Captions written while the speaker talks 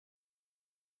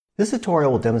This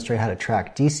tutorial will demonstrate how to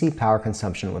track DC power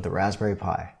consumption with the Raspberry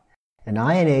Pi. An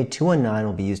INA219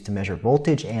 will be used to measure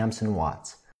voltage, amps, and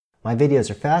watts. My videos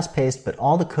are fast-paced, but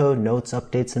all the code, notes,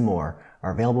 updates, and more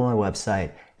are available on my website,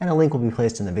 and a link will be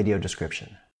placed in the video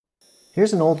description.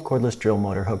 Here's an old cordless drill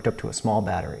motor hooked up to a small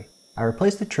battery. I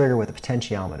replaced the trigger with a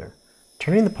potentiometer.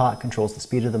 Turning the pot controls the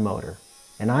speed of the motor.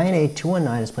 An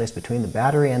INA219 is placed between the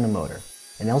battery and the motor.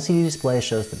 An LCD display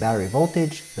shows the battery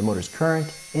voltage, the motor's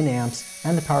current, in amps,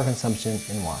 and the power consumption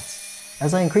in watts.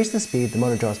 As I increase the speed, the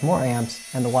motor draws more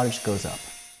amps and the wattage goes up.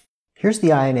 Here's the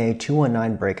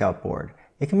INA219 breakout board.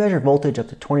 It can measure voltage up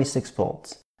to 26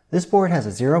 volts. This board has a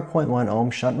 0.1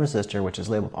 ohm shunt resistor which is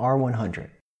labeled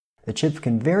R100. The chip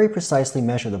can very precisely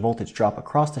measure the voltage drop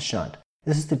across the shunt.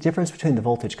 This is the difference between the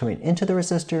voltage coming into the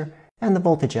resistor and the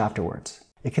voltage afterwards.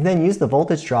 It can then use the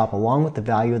voltage drop along with the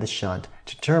value of the shunt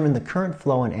to determine the current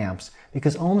flow in amps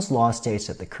because Ohm's law states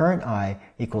that the current I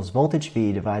equals voltage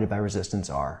V divided by resistance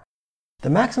R.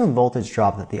 The maximum voltage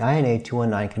drop that the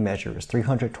INA219 can measure is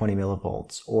 320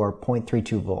 millivolts, or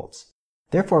 0.32 volts.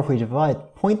 Therefore, if we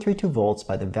divide 0.32 volts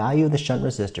by the value of the shunt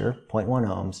resistor, 0.1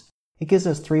 ohms, it gives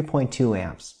us 3.2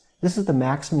 amps. This is the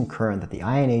maximum current that the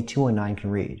INA219 can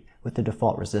read with the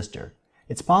default resistor.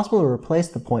 It's possible to replace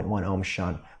the 0.1 ohm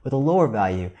shunt with a lower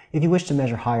value if you wish to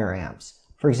measure higher amps.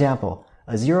 For example,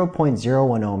 a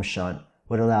 0.01 ohm shunt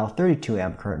would allow 32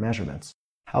 amp current measurements.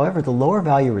 However, the lower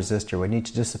value resistor would need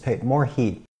to dissipate more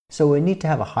heat, so it would need to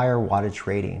have a higher wattage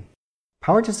rating.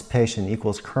 Power dissipation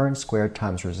equals current squared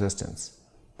times resistance.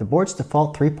 The board's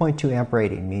default 3.2 amp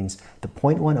rating means the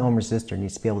 0.1 ohm resistor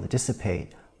needs to be able to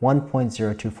dissipate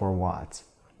 1.024 watts,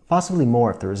 possibly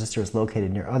more if the resistor is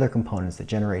located near other components that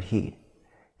generate heat.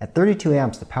 At 32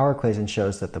 amps, the power equation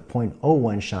shows that the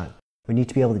 0.01 shunt would need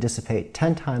to be able to dissipate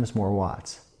 10 times more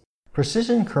watts.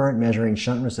 Precision current measuring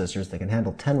shunt resistors that can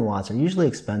handle 10 watts are usually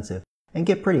expensive and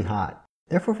get pretty hot.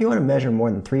 Therefore, if you want to measure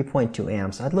more than 3.2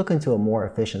 amps, I'd look into a more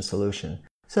efficient solution,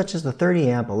 such as the 30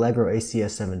 amp Allegro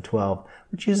ACS712,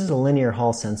 which uses a linear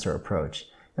Hall sensor approach.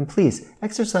 And please,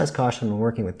 exercise caution when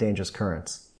working with dangerous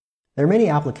currents. There are many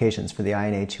applications for the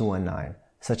INA219,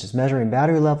 such as measuring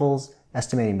battery levels,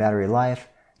 estimating battery life,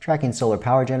 tracking solar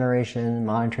power generation,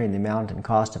 monitoring the amount and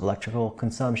cost of electrical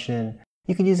consumption.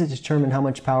 You can use it to determine how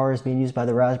much power is being used by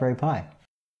the Raspberry Pi.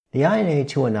 The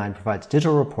INA219 provides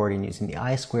digital reporting using the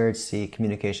I2C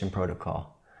communication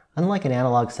protocol. Unlike an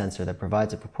analog sensor that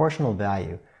provides a proportional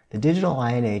value, the digital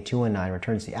INA219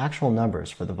 returns the actual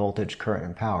numbers for the voltage, current,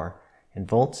 and power in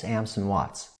volts, amps, and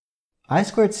watts.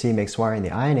 I2C makes wiring the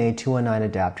INA219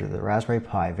 adapter to the Raspberry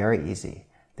Pi very easy.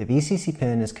 The VCC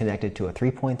pin is connected to a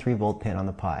 3.3 volt pin on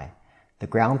the Pi. The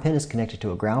ground pin is connected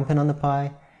to a ground pin on the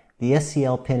Pi. The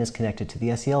SCL pin is connected to the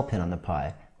SCL pin on the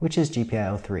Pi, which is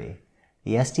GPIO3.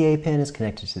 The SDA pin is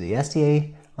connected to the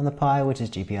SDA on the Pi, which is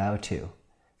GPIO2.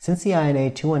 Since the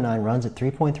INA219 runs at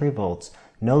 3.3 volts,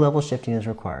 no level shifting is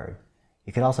required.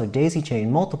 You could also daisy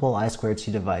chain multiple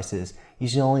I2C devices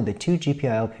using only the two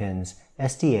GPIO pins,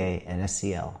 SDA and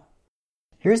SCL.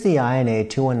 Here's the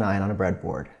INA219 on a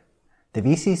breadboard. The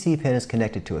VCC pin is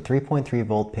connected to a 3.3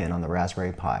 volt pin on the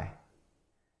Raspberry Pi.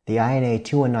 The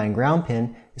INA219 ground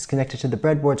pin is connected to the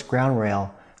breadboard's ground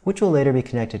rail, which will later be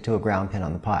connected to a ground pin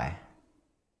on the Pi.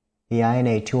 The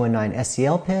INA219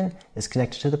 SCL pin is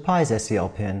connected to the Pi's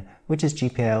SCL pin, which is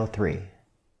GPIO3.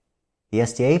 The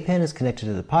SDA pin is connected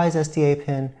to the Pi's SDA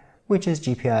pin, which is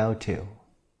GPIO2.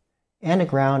 And a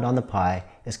ground on the Pi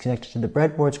is connected to the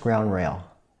breadboard's ground rail.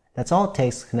 That's all it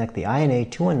takes to connect the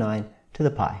INA219 to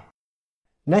the Pi.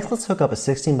 Next, let's hook up a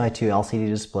 16x2 LCD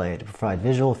display to provide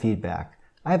visual feedback.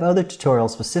 I have other tutorials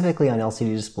specifically on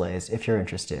LCD displays if you're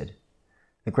interested.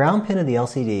 The ground pin of the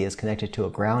LCD is connected to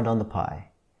a ground on the Pi.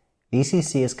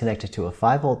 VCC is connected to a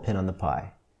 5 volt pin on the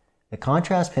Pi. The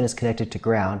contrast pin is connected to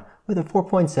ground with a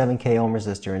 4.7K ohm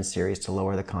resistor in series to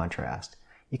lower the contrast.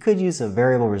 You could use a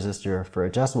variable resistor for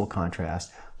adjustable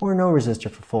contrast or no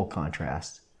resistor for full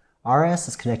contrast. RS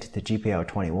is connected to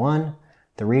GPIO21.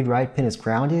 The read-write pin is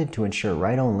grounded to ensure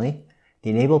write only. The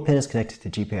enable pin is connected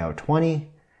to GPIO20.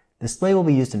 The display will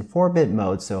be used in 4-bit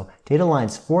mode, so data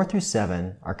lines 4 through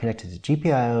 7 are connected to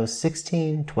GPIOs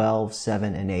 16, 12,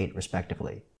 7, and 8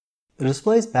 respectively. The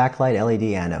display's backlight LED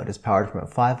anode is powered from a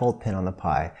 5 volt pin on the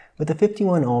Pi with a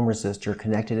 51 ohm resistor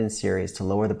connected in series to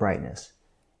lower the brightness.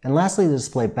 And lastly, the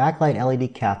display backlight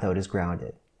LED cathode is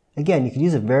grounded. Again, you could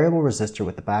use a variable resistor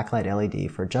with the backlight LED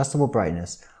for adjustable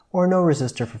brightness or no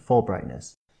resistor for full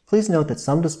brightness. Please note that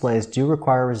some displays do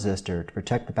require a resistor to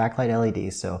protect the backlight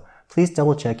LED, so please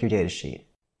double check your datasheet.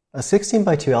 A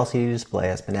 16x2 LCD display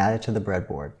has been added to the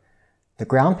breadboard. The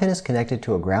ground pin is connected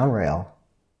to a ground rail.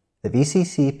 The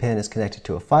VCC pin is connected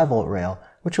to a 5 volt rail,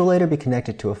 which will later be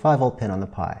connected to a 5V pin on the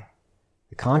Pi.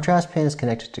 The contrast pin is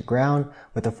connected to ground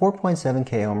with a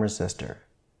 4.7K ohm resistor.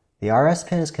 The RS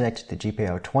pin is connected to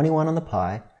GPIO 21 on the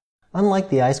Pi. Unlike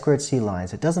the I2C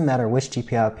lines, it doesn't matter which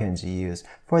GPIO pins you use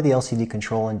for the LCD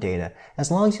control and data as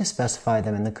long as you specify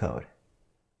them in the code.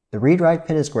 The read-write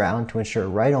pin is ground to ensure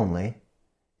write only.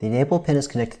 The enable pin is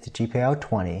connected to GPIO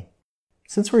 20.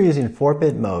 Since we're using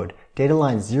 4-bit mode, data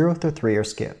lines 0 through 3 are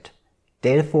skipped.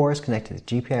 Data 4 is connected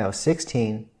to GPIO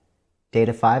 16.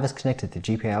 Data 5 is connected to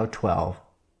GPIO 12.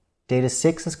 Data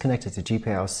 6 is connected to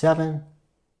GPIO 7.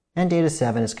 And data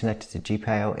 7 is connected to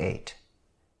GPIO 8.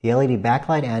 The LED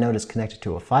backlight anode is connected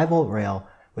to a 5V rail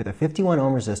with a 51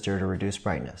 ohm resistor to reduce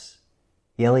brightness.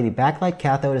 The LED backlight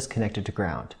cathode is connected to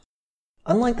ground.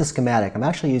 Unlike the schematic, I'm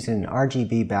actually using an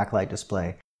RGB backlight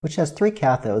display, which has 3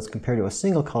 cathodes compared to a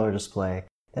single color display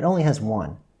that only has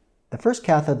 1. The first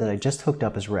cathode that I just hooked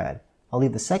up is red. I'll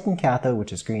leave the second cathode,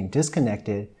 which is green,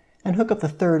 disconnected, and hook up the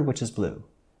third, which is blue.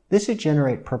 This should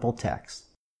generate purple text.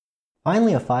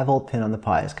 Finally, a 5V pin on the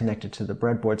Pi is connected to the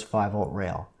breadboard's 5V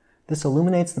rail. This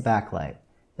illuminates the backlight.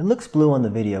 It looks blue on the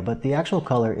video, but the actual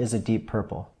color is a deep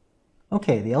purple.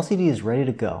 Okay, the LCD is ready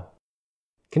to go.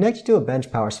 Connected to a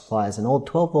bench power supply is an old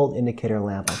 12V indicator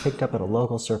lamp I picked up at a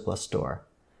local surplus store.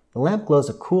 The lamp glows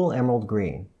a cool emerald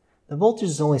green. The voltage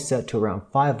is only set to around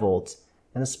 5V,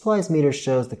 and the supply's meter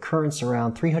shows the current's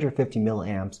around 350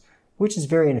 mA, which is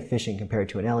very inefficient compared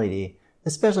to an LED,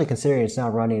 especially considering it's now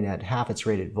running at half its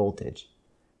rated voltage.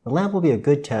 The lamp will be a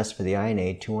good test for the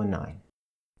INA219.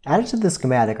 Added to the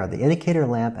schematic are the indicator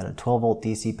lamp and a 12V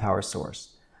DC power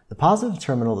source. The positive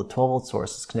terminal of the 12V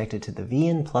source is connected to the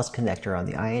VIN plus connector on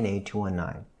the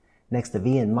INA219. Next, the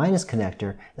VIN minus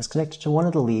connector is connected to one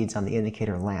of the leads on the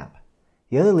indicator lamp.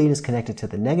 The other lead is connected to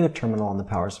the negative terminal on the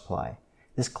power supply.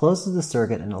 This closes the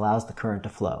circuit and allows the current to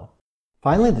flow.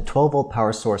 Finally, the 12V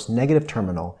power source negative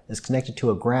terminal is connected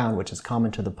to a ground which is common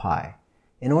to the Pi.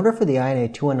 In order for the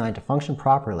INA219 to function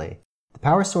properly, the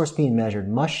power source being measured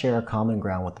must share a common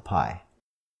ground with the Pi.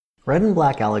 Red and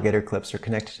black alligator clips are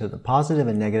connected to the positive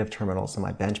and negative terminals on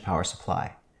my bench power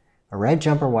supply. A red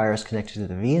jumper wire is connected to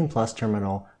the VIN plus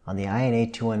terminal on the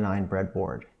INA219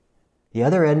 breadboard. The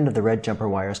other end of the red jumper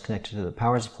wire is connected to the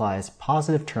power supply's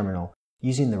positive terminal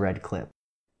using the red clip.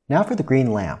 Now for the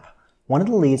green lamp. One of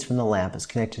the leads from the lamp is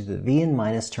connected to the VIN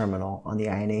minus terminal on the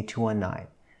INA219.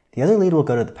 The other lead will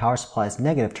go to the power supply's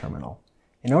negative terminal.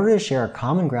 In order to share a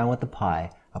common ground with the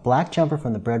Pi, a black jumper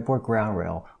from the breadboard ground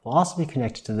rail will also be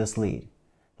connected to this lead.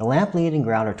 The lamp lead and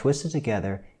ground are twisted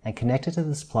together and connected to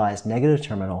the supply's negative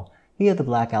terminal via the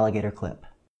black alligator clip.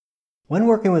 When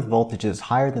working with voltages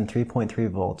higher than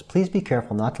 3.3V, please be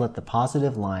careful not to let the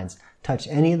positive lines touch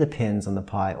any of the pins on the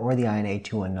Pi or the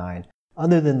INA219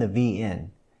 other than the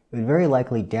VIN. It would very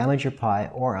likely damage your Pi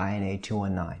or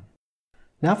INA219.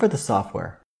 Now for the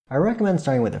software. I recommend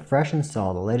starting with a fresh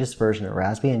install of the latest version of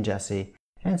Raspbian and Jessie,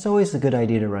 and it's always a good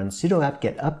idea to run sudo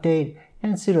apt-get update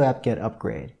and sudo apt-get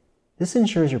upgrade. This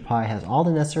ensures your Pi has all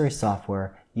the necessary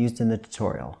software used in the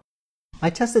tutorial. I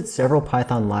tested several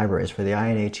Python libraries for the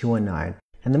INA219,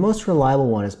 and the most reliable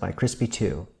one is by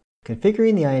Crispy2.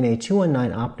 Configuring the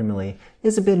INA219 optimally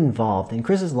is a bit involved, and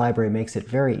Chris's library makes it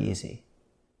very easy.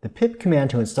 The pip command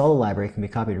to install the library can be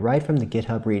copied right from the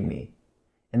GitHub README,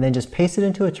 and then just paste it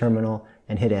into a terminal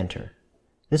and hit enter.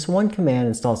 This one command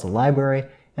installs the library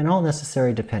and all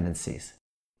necessary dependencies.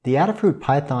 The Adafruit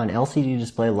Python LCD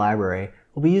display library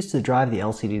will be used to drive the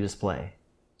LCD display.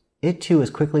 It too is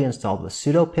quickly installed with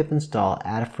sudo pip install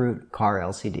Adafruit car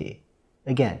LCD.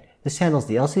 Again, this handles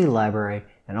the LCD library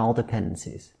and all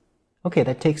dependencies. Okay,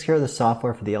 that takes care of the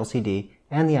software for the LCD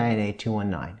and the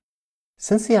INA219.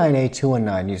 Since the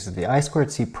INA219 uses the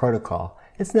I2C protocol,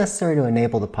 it's necessary to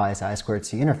enable the Pi's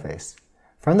I2C interface.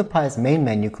 From the Pi's main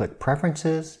menu, click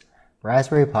Preferences,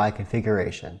 Raspberry Pi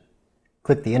Configuration.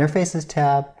 Click the Interfaces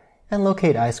tab and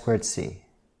locate I2C.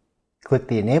 Click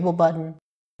the Enable button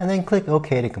and then click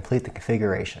OK to complete the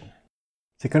configuration.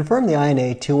 To confirm the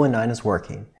INA219 is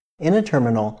working, in a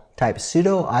terminal, type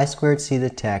sudo I2C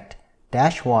detect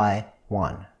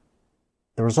 -y1.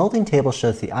 The resulting table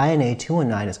shows the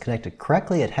INA219 is connected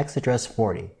correctly at hex address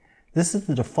 40. This is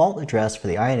the default address for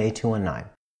the INA219.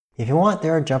 If you want,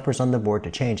 there are jumpers on the board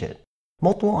to change it.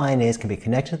 Multiple INAs can be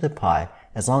connected to the Pi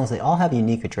as long as they all have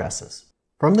unique addresses.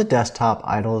 From the desktop,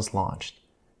 idle is launched.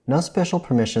 No special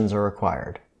permissions are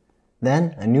required.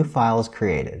 Then, a new file is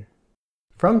created.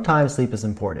 From time sleep is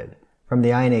imported. From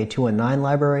the INA219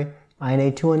 library,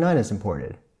 INA219 is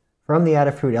imported. From the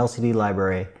Adafruit LCD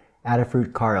library,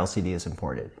 Adafruit car LCD is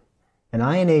imported. An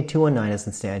INA219 is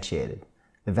instantiated.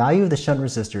 The value of the shunt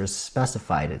resistor is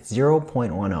specified at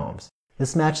 0.1 ohms.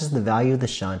 This matches the value of the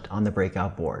shunt on the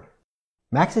breakout board.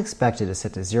 Max expected is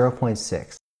set to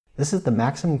 0.6. This is the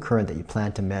maximum current that you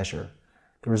plan to measure.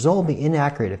 The result will be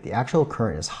inaccurate if the actual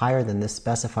current is higher than this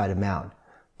specified amount,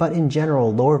 but in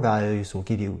general, lower values will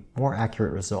give you more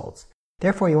accurate results.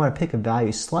 Therefore, you want to pick a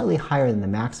value slightly higher than the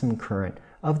maximum current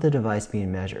of the device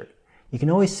being measured. You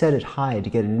can always set it high to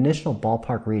get an initial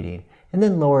ballpark reading, and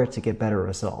then lower it to get better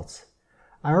results.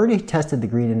 I already tested the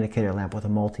green indicator lamp with a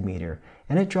multimeter,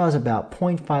 and it draws about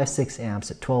 0.56 amps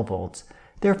at 12 volts,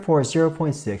 therefore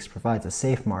 0.6 provides a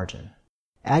safe margin.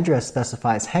 Address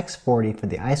specifies hex 40 for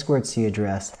the I2C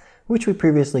address, which we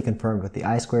previously confirmed with the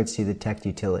I2C detect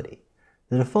utility.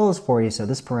 The default is 40, so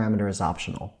this parameter is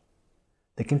optional.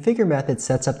 The configure method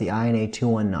sets up the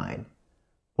INA219.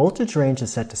 Voltage range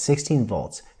is set to 16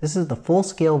 volts. This is the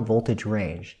full-scale voltage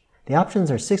range. The options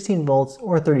are 16 volts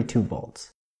or 32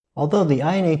 volts. Although the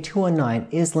INA219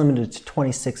 is limited to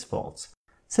 26 volts.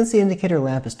 Since the indicator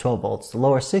lamp is 12 volts, the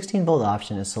lower 16 volt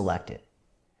option is selected.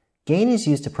 Gain is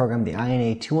used to program the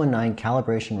INA219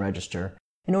 calibration register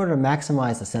in order to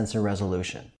maximize the sensor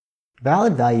resolution.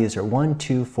 Valid values are 1,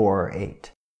 2, 4, or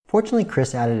 8. Fortunately,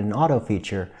 Chris added an auto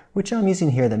feature, which I'm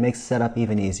using here that makes the setup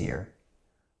even easier.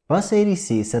 Bus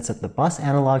ADC sets up the bus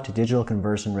analog to digital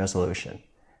conversion resolution.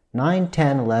 9,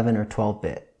 10, 11, or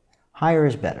 12-bit. Higher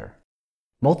is better.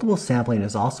 Multiple sampling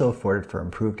is also afforded for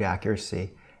improved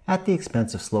accuracy at the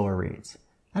expense of slower reads.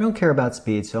 I don't care about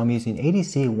speed, so I'm using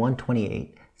ADC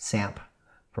 128 SAMP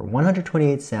for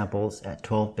 128 samples at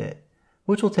 12-bit,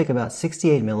 which will take about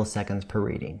 68 milliseconds per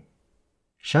reading.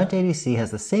 Shunt ADC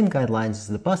has the same guidelines as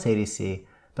the bus ADC,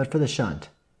 but for the shunt.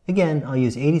 Again, I'll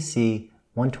use ADC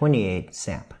 128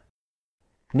 SAMP.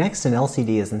 Next, an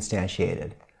LCD is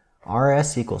instantiated.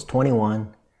 RS equals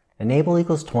 21, enable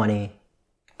equals 20,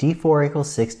 D4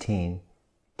 equals 16,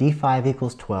 D5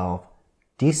 equals 12,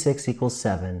 D6 equals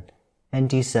 7, and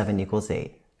D7 equals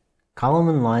 8. Column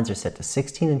and lines are set to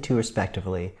 16 and 2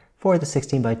 respectively for the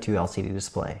 16x2 LCD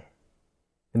display.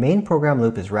 The main program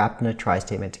loop is wrapped in a try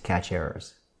statement to catch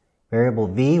errors. Variable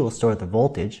V will store the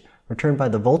voltage returned by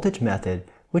the voltage method,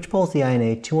 which pulls the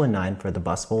INA219 for the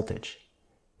bus voltage.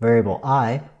 Variable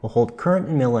I will hold current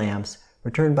in milliamps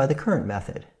returned by the current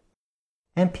method.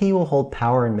 And P will hold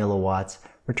power in milliwatts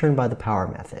returned by the power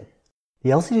method.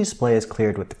 The LCD display is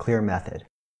cleared with the clear method.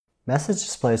 Message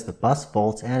displays the bus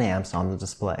volts and amps on the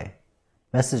display.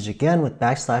 Message again with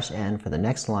 \n for the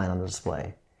next line on the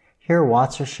display. Here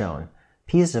watts are shown.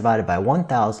 P is divided by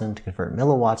 1000 to convert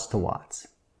milliwatts to watts.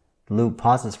 The loop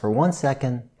pauses for 1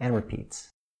 second and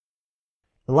repeats.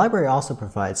 The library also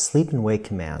provides sleep and wake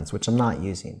commands, which I'm not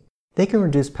using. They can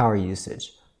reduce power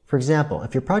usage. For example,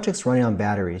 if your project's running on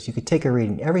batteries, you could take a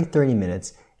reading every 30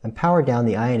 minutes and power down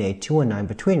the INA219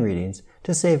 between readings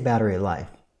to save battery life.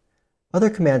 Other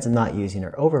commands I'm not using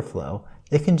are overflow.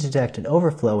 They can detect an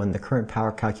overflow in the current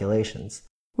power calculations,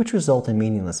 which result in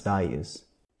meaningless values.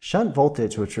 Shunt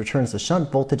voltage, which returns the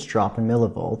shunt voltage drop in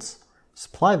millivolts.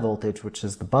 Supply voltage, which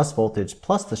is the bus voltage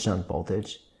plus the shunt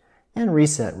voltage. And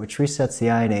reset, which resets the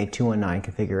INA219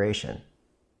 configuration.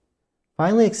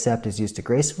 Finally, accept is used to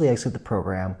gracefully exit the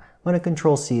program when a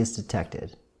Control-C is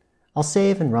detected. I'll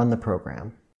save and run the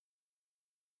program.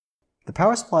 The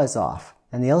power supply is off,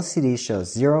 and the LCD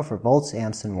shows 0 for volts,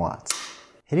 amps, and watts.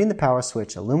 Hitting the power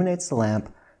switch illuminates the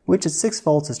lamp, which at 6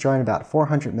 volts is drawing about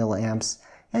 400 milliamps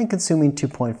and consuming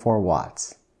 2.4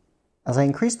 watts. As I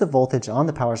increase the voltage on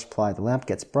the power supply, the lamp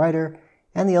gets brighter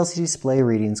and the LCD display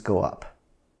readings go up.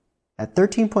 At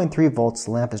 13.3 volts,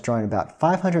 the lamp is drawing about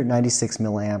 596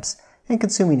 milliamps and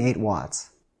consuming 8 watts.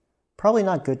 Probably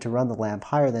not good to run the lamp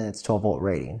higher than its 12 volt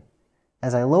rating.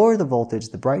 As I lower the voltage,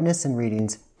 the brightness and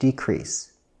readings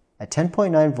decrease. At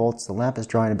 10.9 volts, the lamp is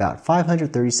drawing about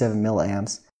 537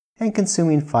 milliamps and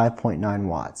consuming 5.9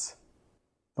 watts.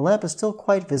 The lamp is still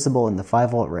quite visible in the 5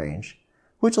 volt range,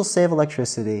 which will save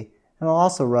electricity and will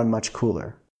also run much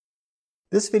cooler.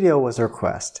 This video was a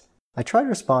request. I try to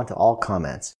respond to all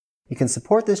comments. You can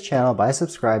support this channel by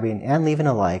subscribing and leaving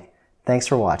a like. Thanks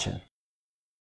for watching.